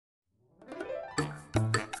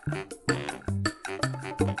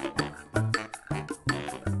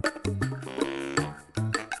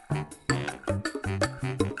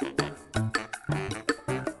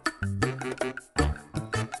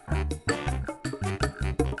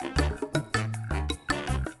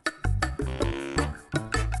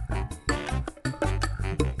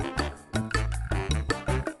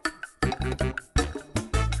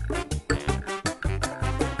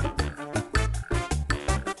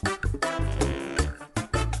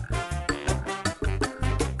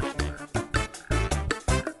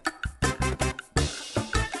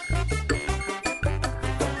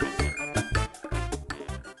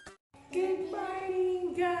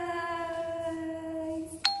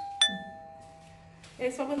Eh,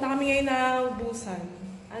 so punta kami ngayon ng Busan.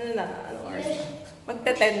 Ano na? Ano oras?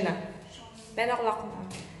 Magte-10 na. 10 o'clock na.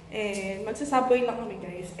 And magsasubway lang kami,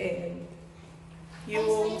 guys. And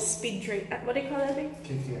yung speed train. What do you call that thing?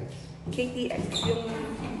 KTX. KTX. Yung...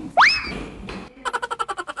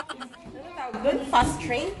 ano tawag doon? Fast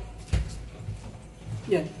train?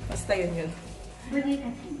 Yun. Basta yun.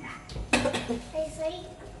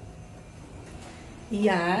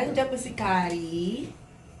 Yan. Diyan po si Kari.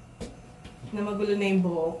 Na magulo na yung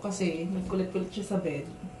buhok kasi nagkulit-kulit siya sa bed.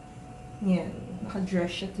 Yan.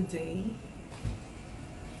 Naka-dress siya today.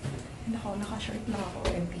 And ako, naka-shirt lang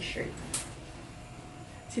ako and t-shirt.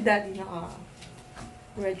 Si Daddy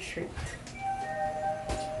naka-red shirt.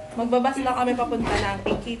 Magbabas lang kami papunta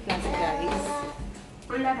ng AK Plaza, guys.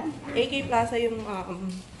 AK Plaza yung may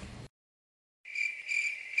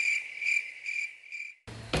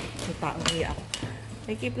taong iyak.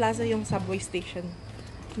 AK Plaza yung subway station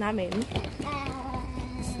namin.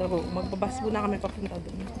 So, magbabas muna kami papunta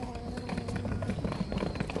dun.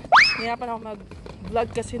 Kaya pa na ako mag-vlog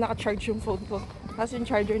kasi naka-charge yung phone ko. Tapos yung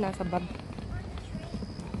charger nasa bag.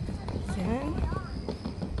 Yan.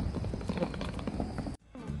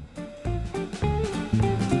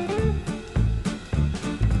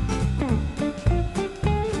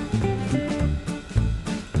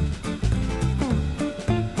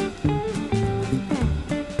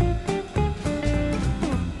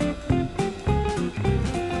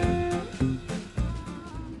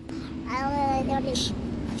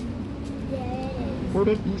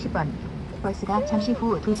 (520번) 버스가 잠시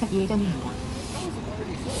후 도착 예정입니다.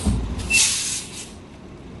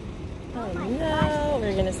 Now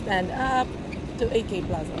we're gonna stand up to AK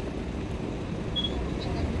Plaza.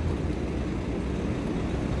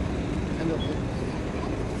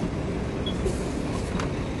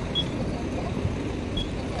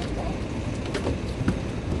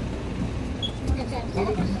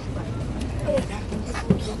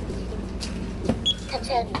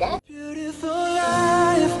 Beautiful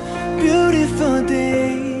life, beautiful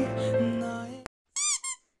day.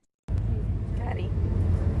 Kari.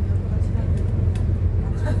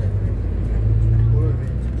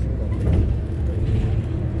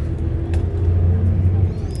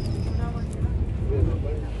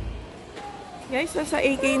 Guys, nasa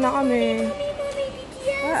AK na kami.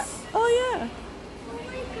 Ah, oh yeah. Oh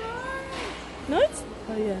my god. No, it's...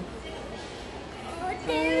 oh yeah.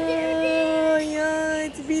 Oh yeah,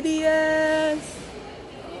 it's BTS.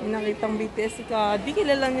 May nakitang BTS si Kadi.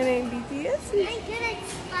 Kilala niya na yung BTS. I'm good at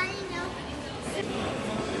flying out.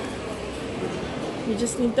 We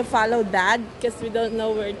just need to follow Dad because we don't know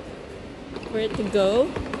where to go.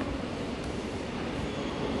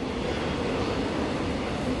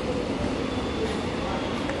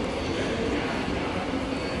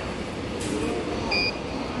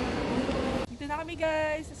 Dito na kami,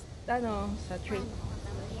 guys. Sa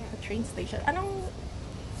train station. Anong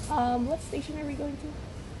what station are we going to?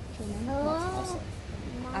 Oh.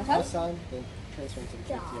 Asan? Busan, then transfer to the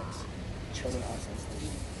KTX. Children Asan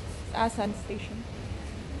Station. Asan station.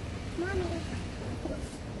 Mommy.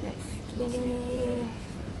 Nice.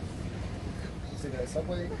 So the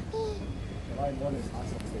subway, line 1 is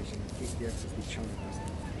Asan Station. KTX is the Children Asan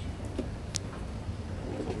Station.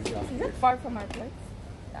 Is it far from our place?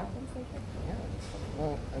 The Asan station? Yeah.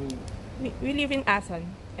 Well, I mean, We live in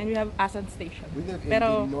Asan and we have Asan station. we live in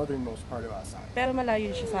Pero the northernmost part of Asan. pero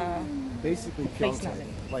malayo siya sa Basically, place Pyeongtaek. namin.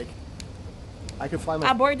 Like, I could fly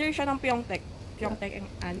my... border siya ng Pyeongtaek. Pyeongtaek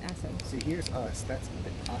and Asan. See, here's us. That's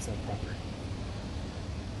Asan proper.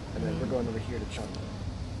 And then we're going over here to Cheongdo,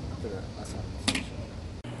 to the Asan station.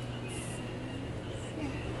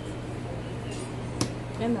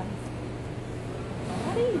 Yan na.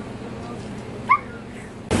 Hurry!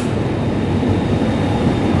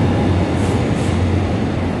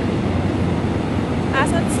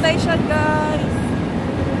 Asan station, guys!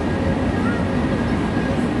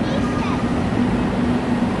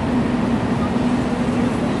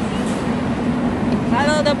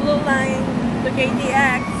 Follow the blue line to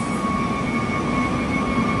KTX.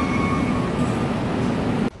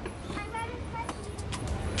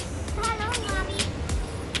 Hello, Mommy.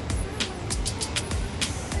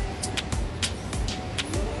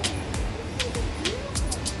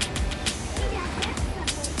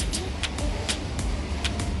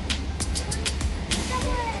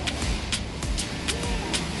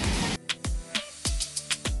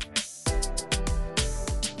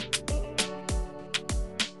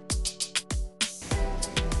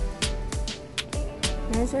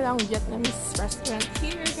 Meron silang Vietnamese restaurant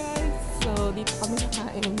here, guys. So, dito kami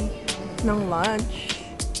nakain ng lunch.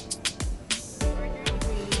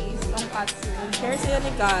 Pangkatsu. Share sila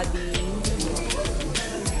ni Gadi.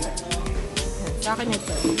 Sa akin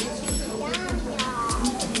ito.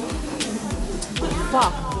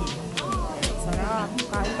 Fuck. Sarap.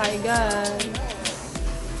 Kain tayo guys.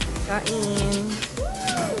 Kain.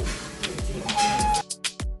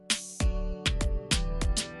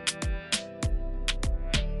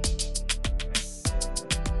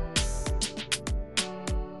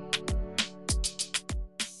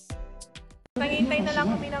 Nangintay na lang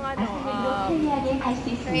kami ng ano,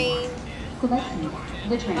 train.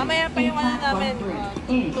 Mamaya pa yung ano namin,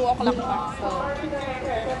 2 o'clock pa. So,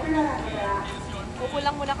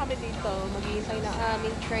 pupulang muna kami dito. Maghihintay ng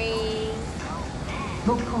aming train.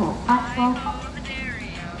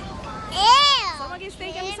 So, mag-stay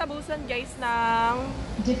kami sa Busan guys ng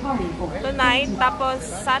tonight. Tapos,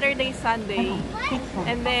 Saturday, Sunday.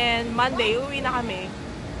 And then, Monday, uwi na kami.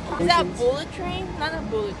 Is that a bullet train? Not a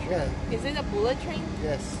bullet train. Yeah. Is it a bullet train?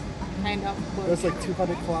 Yes. Kind of bullet. It's like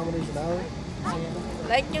 200 kilometers an hour.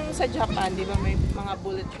 Like yung sa Japan, di ba may mga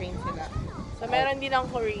bullet train sila. So meron din ng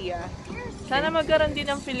Korea. Sana magkaroon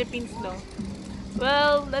din ng Philippines, no?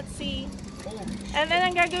 Well, let's see. And then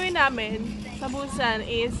ang gagawin namin sa Busan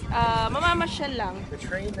is mamamasyal lang. The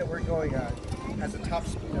train that we're going on has a top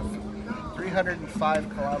speed of 305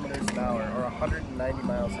 kilometers an hour or 190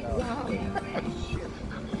 miles an hour. Wow.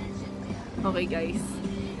 Okay guys.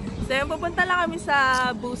 So yung pupunta lang kami sa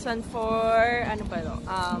Busan for ano pa no?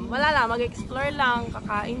 Wala lang, mag-explore lang,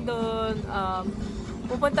 kakain doon,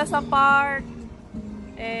 pupunta sa park.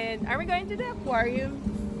 And are we going to the aquarium?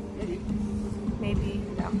 Maybe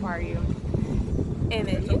the aquarium. And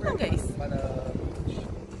then yun lang guys.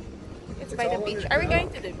 It's by the beach. Are we going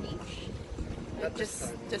to the beach?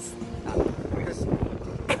 Just Because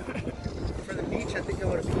for the beach, I think I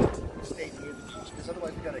want to stay near the beach because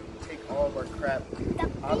otherwise we gotta take all of our crap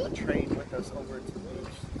on the train with us over to the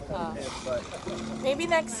beach. But maybe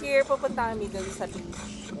next year pupunta kami dun sa beach.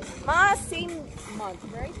 Mga same month,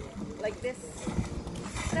 right? Like this.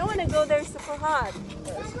 I don't want to go there super hot.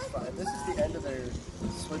 yeah, this is fine. This is the end of their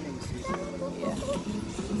swimming season. Yeah.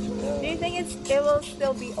 Do you think it will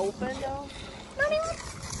still be open though?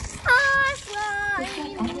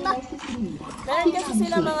 Meron kasi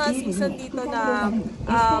sila mga season dito na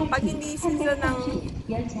pag hindi season ng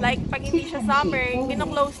like pag hindi siya summer,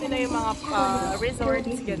 kino-close nila yung mga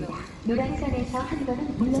resorts gano'n.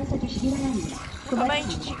 So may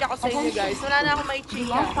chika ko sa inyo guys. Wala na akong may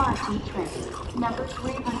chika.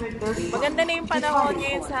 Maganda na yung panahon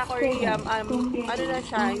ngayon sa Korea. Ano na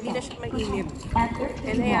siya, hindi na siya mainit.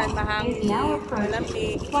 And ayan, mahangin,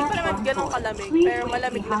 malamig. Hindi pa naman ganun kalamig, pero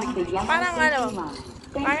malamig-lamig. Parang ano,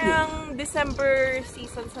 parang December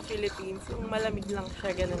season sa Philippines. Yung malamig lang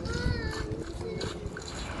siya, ganun.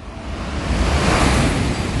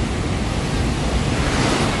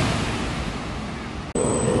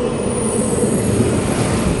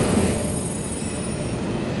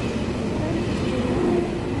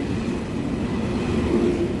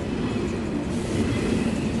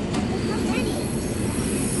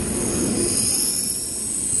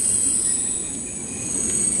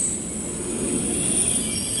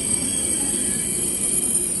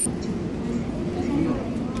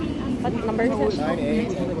 What number is it? 9A.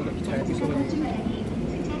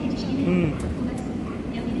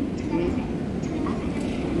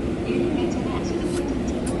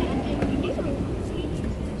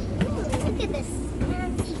 Look at this.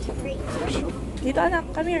 Dito anak,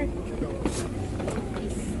 come here.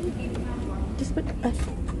 Just put...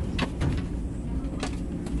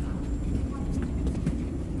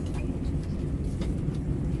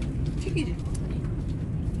 Sige.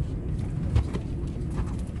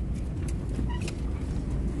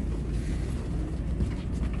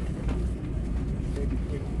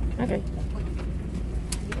 Okay.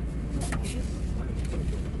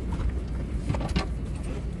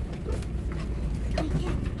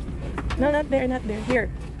 No, not there, not there. Here.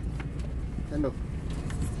 Hello.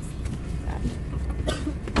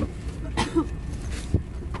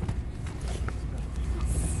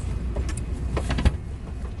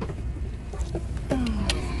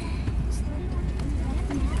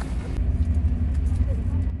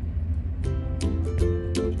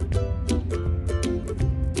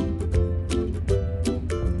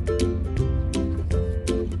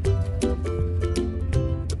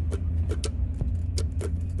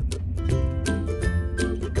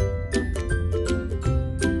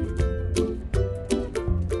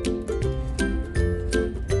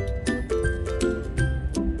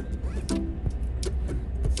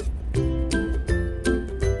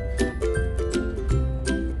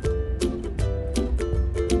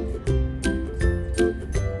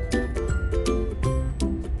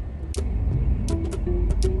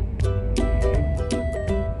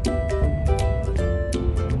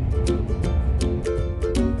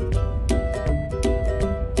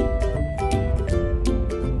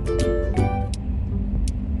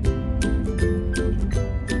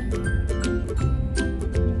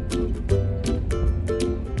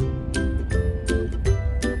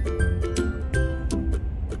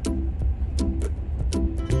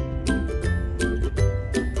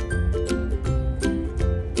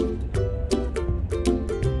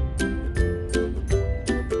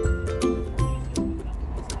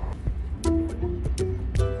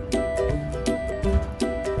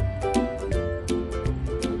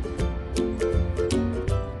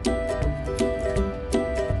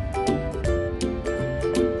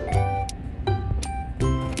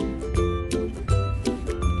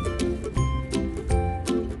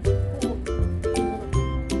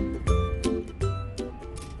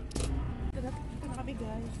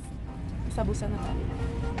 Nasa Busan na tayo.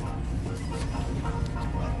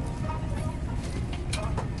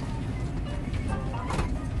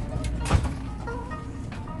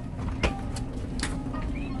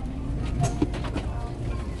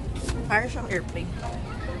 Para siyang airplane.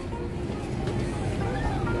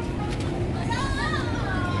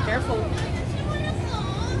 Careful.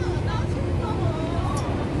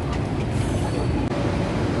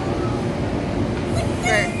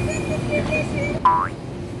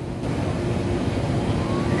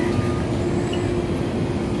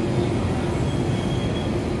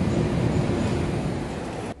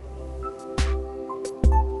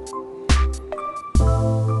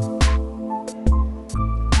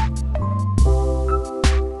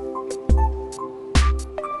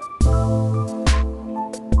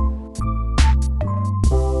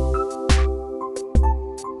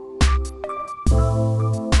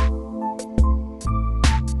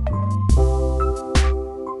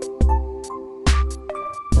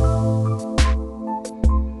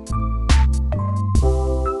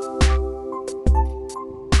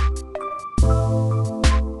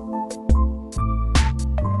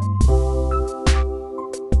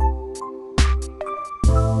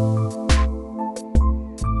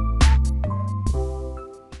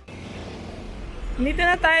 Dito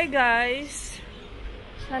na tayo guys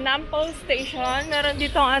sa Nampo Station. Meron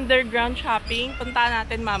ditong underground shopping. Punta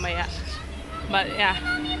natin mamaya. But yeah.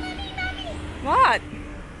 What?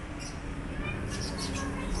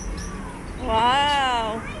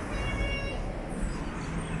 Wow.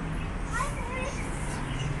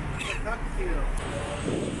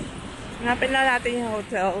 Hanapin lang natin yung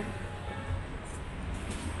hotel.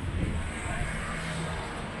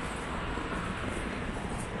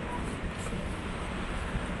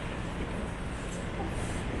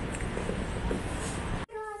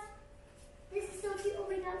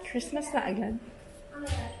 Christmas na agad. Oh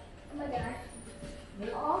my god. Oh my god. Oh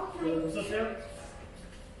my god.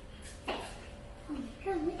 Oh my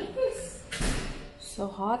god, look at this.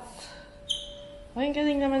 So hot. Ay, ang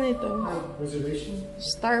galing naman ito. Reservation?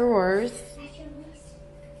 Star Wars.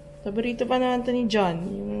 Paborito pa naman ito ni John,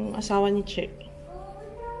 yung asawa ni Chick.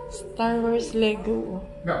 Star Wars Lego.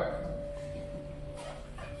 No.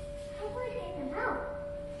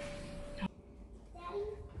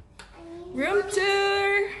 Room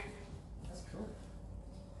tour!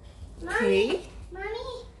 Okay. Mommy.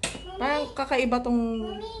 Parang kakaiba tong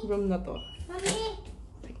room na to. Mommy.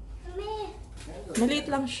 Mommy. Maliit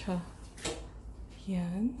lang siya.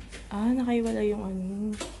 Yan. Ah, nakaiwala yung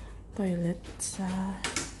ano, toilet sa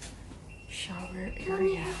shower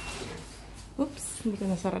area. Oops, hindi ko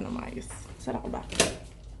nasara na maayos. Sara ko ba?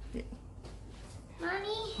 Yan.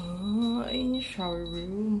 Mommy. Ah, ayun yung shower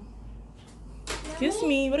room. Excuse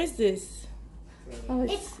me, what is this? Oh,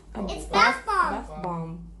 it's bath bomb. Bath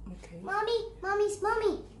bomb. Okay. Mommy. Mommy's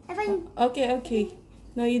mommy. If I Okay.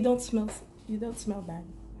 No, you don't smell bad.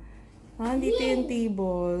 Ah, dito yung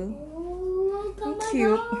table. oh, Ang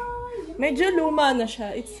cute. Medyo luma na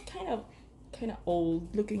siya. It's kind of old,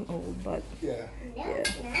 looking old, but Yeah. Yeah.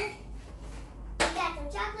 Got some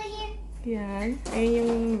chocolate here. yan. Ayun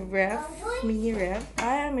yung ref, mini ref.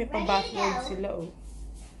 Ah, may pa-bathroom sila, oh.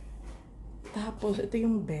 Tapos, ito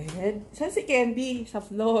yung bed. Saan si Candy? Sa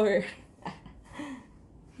floor.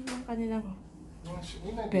 Yung kanilang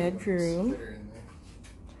bedroom.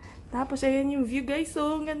 Tapos, ayan yung view, guys.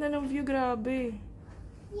 So, ang ganda ng view. Grabe.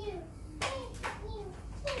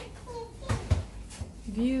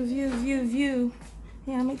 View.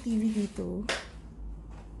 Ayan, may TV dito.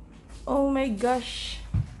 Oh my gosh.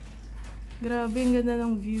 Grabe, ang ganda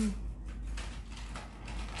ng view.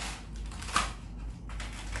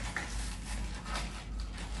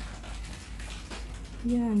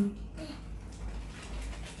 Yan.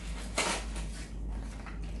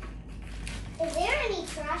 Is there any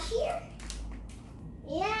trash here?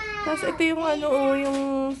 Yeah. Tapos ito yung ano, oh, yung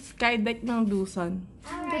skydeck ng Busan.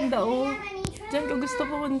 Ang ganda, oh. Diyan ko gusto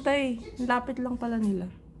pumunta eh. Lapit lang pala nila.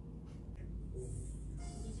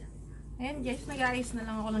 Ayan guys, nag-ayos na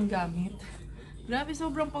lang ako ng gamit. Grabe,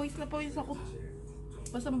 sobrang pawis na pawis ako.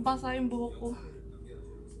 Basang-basa yung buhok ko.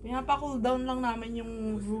 Pinapa-cool down lang namin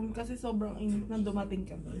yung room kasi sobrang init nang dumating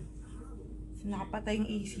kami. So, nakapatay yung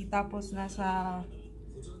AC tapos nasa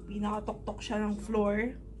pinakatok-tok siya ng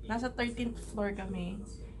floor. Nasa 13th floor kami.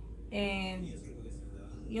 And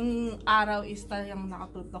yung araw is talagang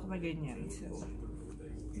nakatutok na ganyan. So,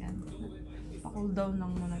 yan. Pa-cool down lang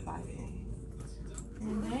muna tayo.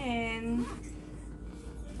 And then,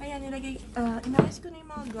 ayan, inayos ko na yung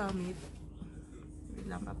mga gamit. Wait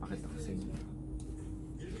lang, papakita ko sa inyo.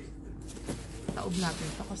 Taob natin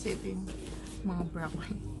ito kasi ito yung mga bra ko.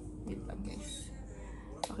 Wait lang guys.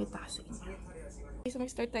 Pakita ko sa inyo. Okay, so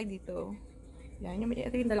mag-start tayo dito. Yan,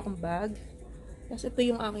 ito yung dala kong bag. Tapos ito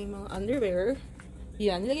yung aking mga underwear.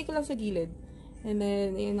 Yan, nilagay ko lang sa gilid. And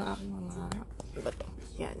then, ayun ang aking mga, ano ba to?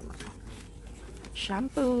 Yan, mga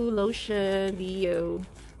shampoo, lotion, deo.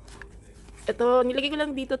 Ito, nilagay ko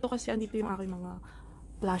lang dito to kasi andito yung aking mga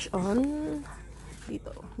blush on.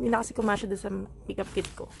 Dito. Hindi na kasi kumasya doon sa makeup kit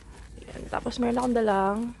ko. Yan. Tapos meron akong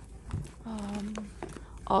dalang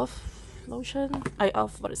off lotion. Ay,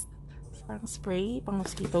 off, what is parang spray, pang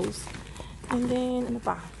mosquitoes. And then, ano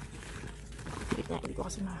pa? Wait nga, hindi ko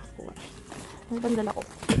kasi nakakuha. Ano bang dala ko?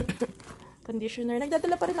 Conditioner.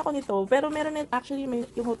 Nagdadala pa rin ako nito. Pero meron na, actually,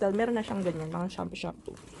 yung hotel, meron na siyang ganyan. Mga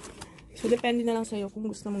shampoo. So, depende na lang sa'yo kung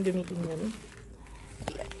gusto mong gamitin yun.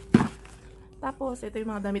 Tapos, ito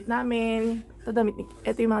yung mga damit namin.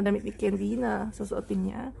 Ito yung mga damit ni Candy na susuotin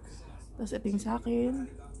niya. Tapos, ito yung sa akin.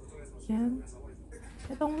 Yan.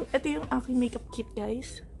 Ito yung aking makeup kit,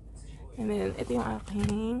 guys. And then, ito yung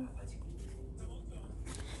aking...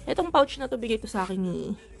 Itong pouch na to, bigay to sa akin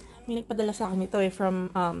ni... May nagpadala sa akin ito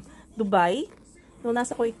from Dubai. Nung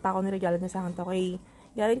nasa Kuwait pa ako, niregalo niya sa akin to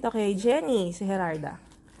galing to kay Jenny, si Gerarda.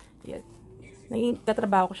 Yan. Naging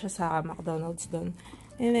katrabaho ko siya sa McDonald's doon.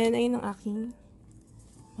 And then, ayun ang aking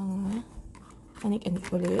mga anik-anik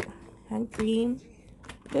ulit. Hand cream.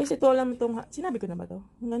 Guys, ito alam itong, sinabi ko na ba to?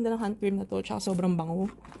 Ang ganda ng hand cream na to, tsaka sobrang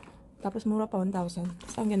bango. Tapos mura pa 1,000.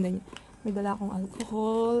 Basta ang ganda niya. May dala akong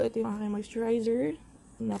alcohol. Ito yung aking moisturizer.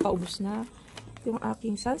 Napaubos na. Ito yung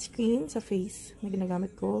aking sunscreen sa face na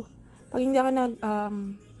ginagamit ko. Pag hindi ako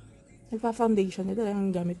nagpa-foundation, ito lang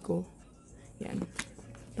yung gamit ko. Yan.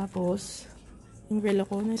 Tapos, yung relo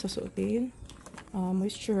ko na susuotin.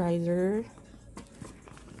 Moisturizer.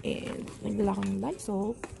 And, nagdala ko ng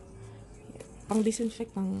Lysol. Pang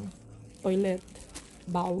disinfect ng toilet.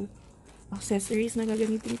 Bowl. Accessories na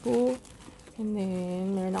gagamitin ko. And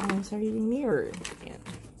then, meron akong sariling mirror. Yan.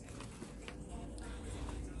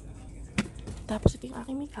 Tapos, ito yung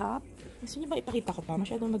aking makeup. Gusto niyo ba ipakita ko pa?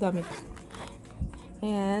 Masyadong madami pa.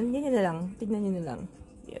 Ayan. Ganyan na lang. Tignan niyo na lang.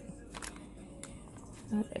 Yan.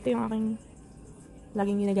 At ito yung aking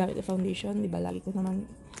laging ginagamit na foundation. Diba? Lagi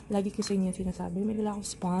ko sa inyo sinasabi. May dala akong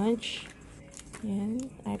sponge. Yan.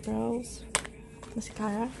 Eyebrows.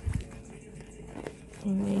 Mascara.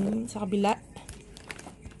 And then, sa kabila.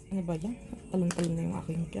 Ano ba yan? Talon-talon na yung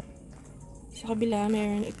aking makeup. Sa kabila,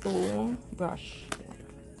 meron itong brush.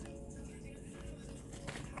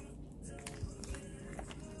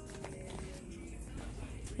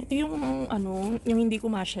 Ito yung, yung hindi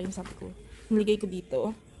ko masya, yung sabi ko. Niligay ko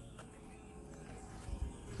dito.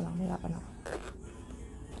 Walang mahirapan ako.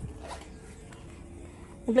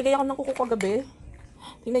 Naglagay ako ng kuko kagabi.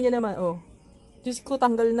 Tingnan nyo naman, oh. Diyos ko,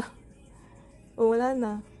 tanggal na. Oh, wala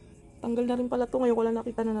na. Tanggal na rin pala to. Ngayon ko lang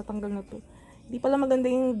nakita na natanggal na to. Hindi pala maganda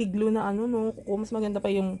yung big glue na no. Kuko, mas maganda pa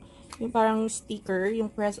yung parang sticker, yung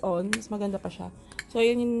press on. Mas maganda pa siya. So,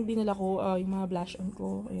 ayan yung dinala ko, yung mga blush on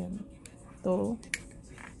ko. Ayan. Ito.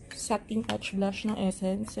 Satin Touch Blush ng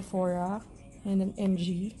Essence, Sephora, and then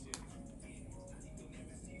MG.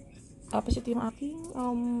 Tapos ito yung aking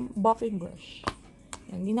buffing brush.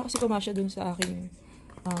 Yan, hindi na kasi kumasya dun sa aking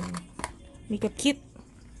makeup kit.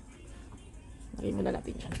 Lagay muna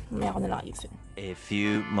natin dyan. Mamaya ko na lang ayusin. A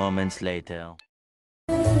few moments later.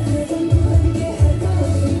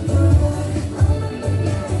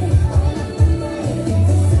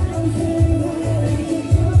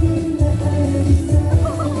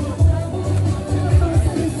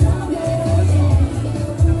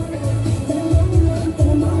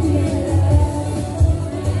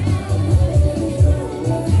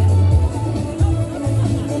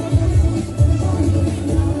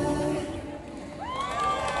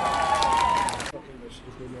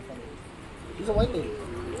 He's a white lady.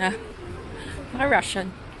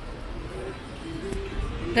 Naka-Russian.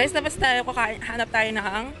 Guys, tapos tayo, hanap tayo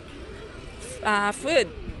ng food.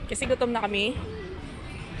 Kasi gutom na kami.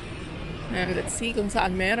 And let's see kung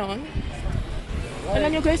saan meron.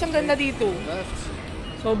 Alam nyo guys, ang ganda dito. Left.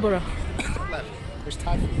 Sobra. Left. There's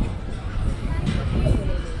Thai food.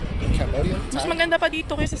 Cambodia? Mas maganda pa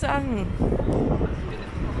dito kaysa sa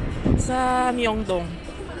sa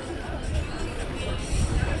Myeongdong.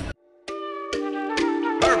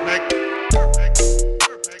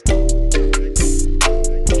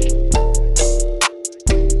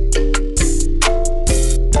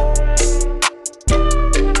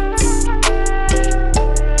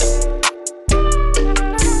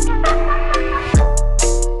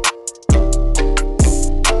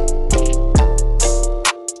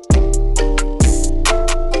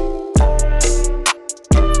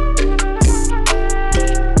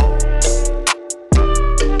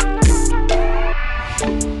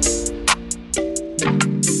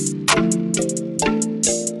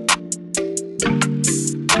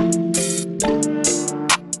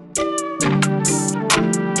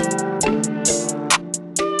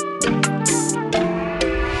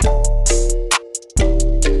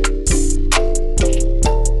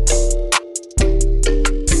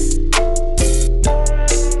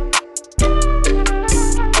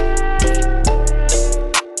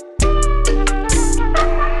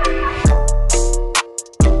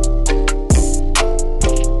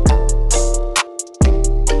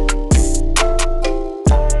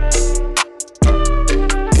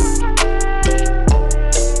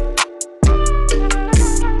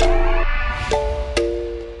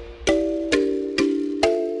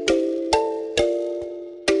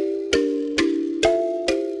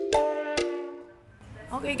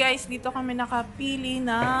 Okay guys, dito kami nakapili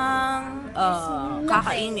ng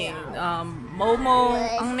kakainin. Momo,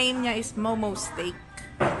 ang name niya is Momo Steak.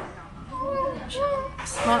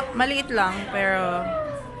 Maliit lang, pero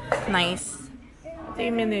nice. Ito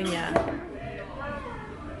yung menu niya.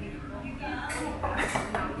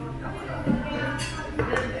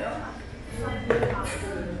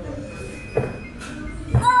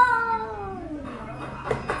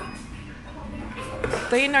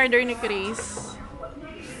 Ito yung order ni Chris.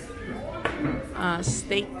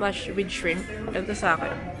 Steak plus with shrimp. Ito sa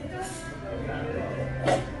akin.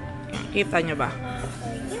 Kita nyo ba?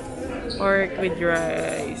 Pork with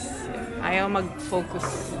rice. Ayaw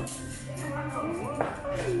mag-focus.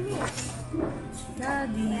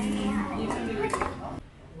 Daddy.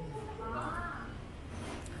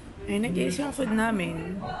 Ay, nag-iis yung food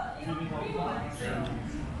namin.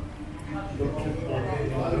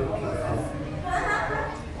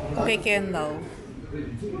 Okay, Kendall.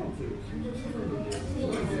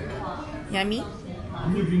 Yummy?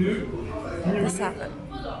 Masakan.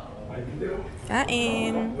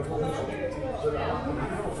 Kain.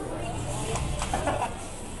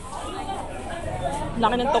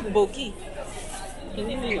 Laki ng tteokbokki.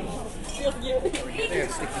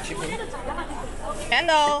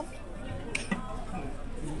 Kendall!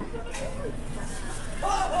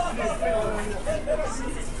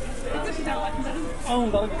 Oh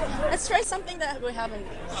God. Let's try something that we haven't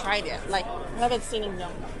tried yet. Like, we haven't seen in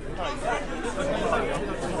Young.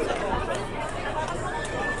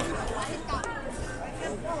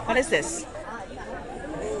 What is this?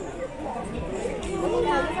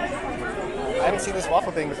 I haven't seen this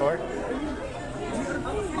waffle thing before.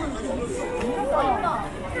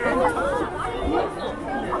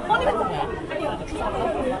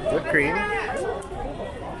 Whipped cream.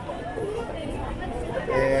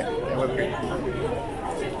 And whipped cream.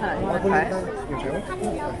 You want to try it? You try one?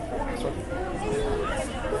 This one.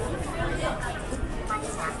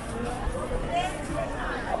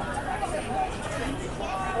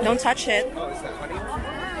 Don't touch it. Oh, is that honey?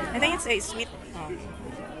 I think it's a sweet. Oh.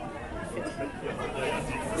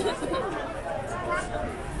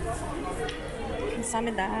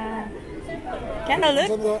 감사합니다. Kendall,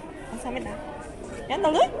 look. 감사합니다.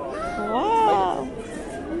 Kendall, look. Wow.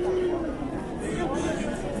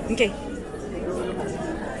 Okay.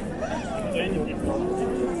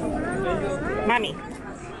 Mommy.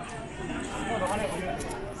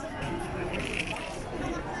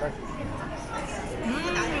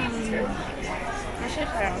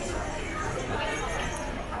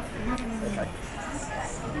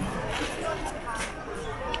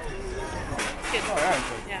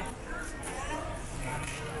 Yeah.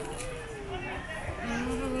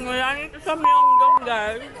 Wala nito sa Myeongdong,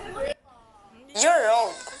 guys. You're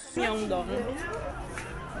wrong. Myeongdong.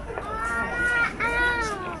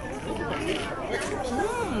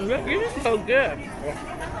 This is so good.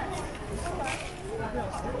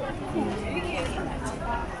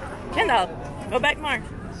 Kendall, go back more.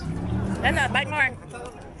 Kendall, back more.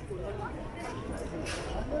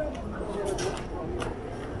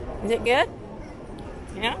 Is it good?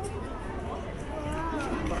 Yeah?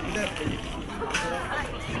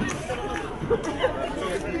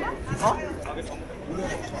 Huh?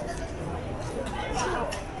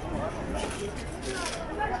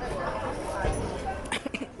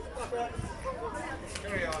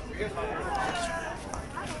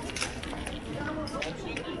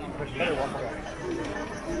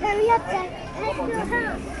 Hurry up, Dad.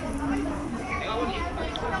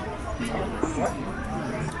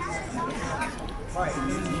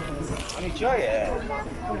 Enjoy it.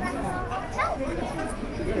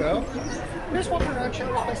 There you go. Just walk around, check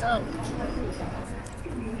this place out.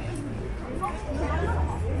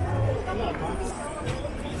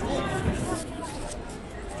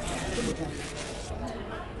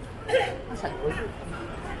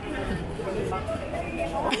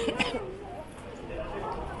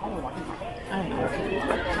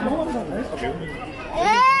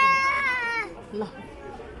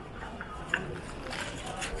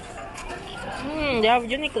 They have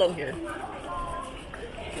Uniqlo here.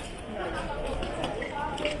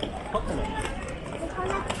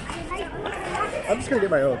 I'm just gonna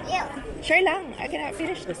get my own. Sure lang. I cannot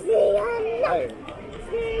finish this. Hi.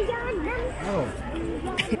 Oh.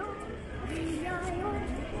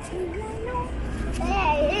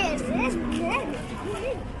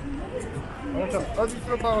 Oh, these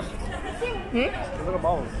little balls. The little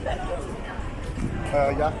balls.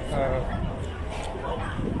 Yeah.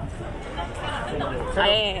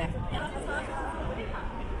 Ay.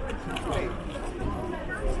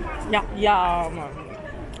 Yum.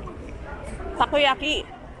 Takoyaki.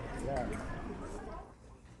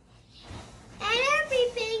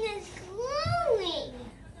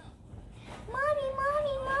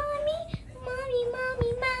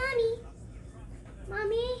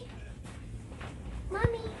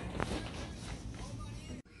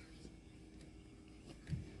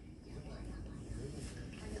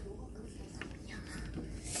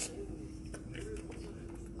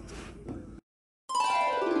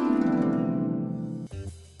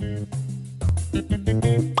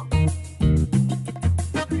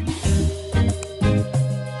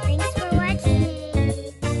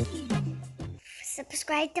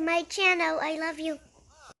 subscribe to my channel. I love you.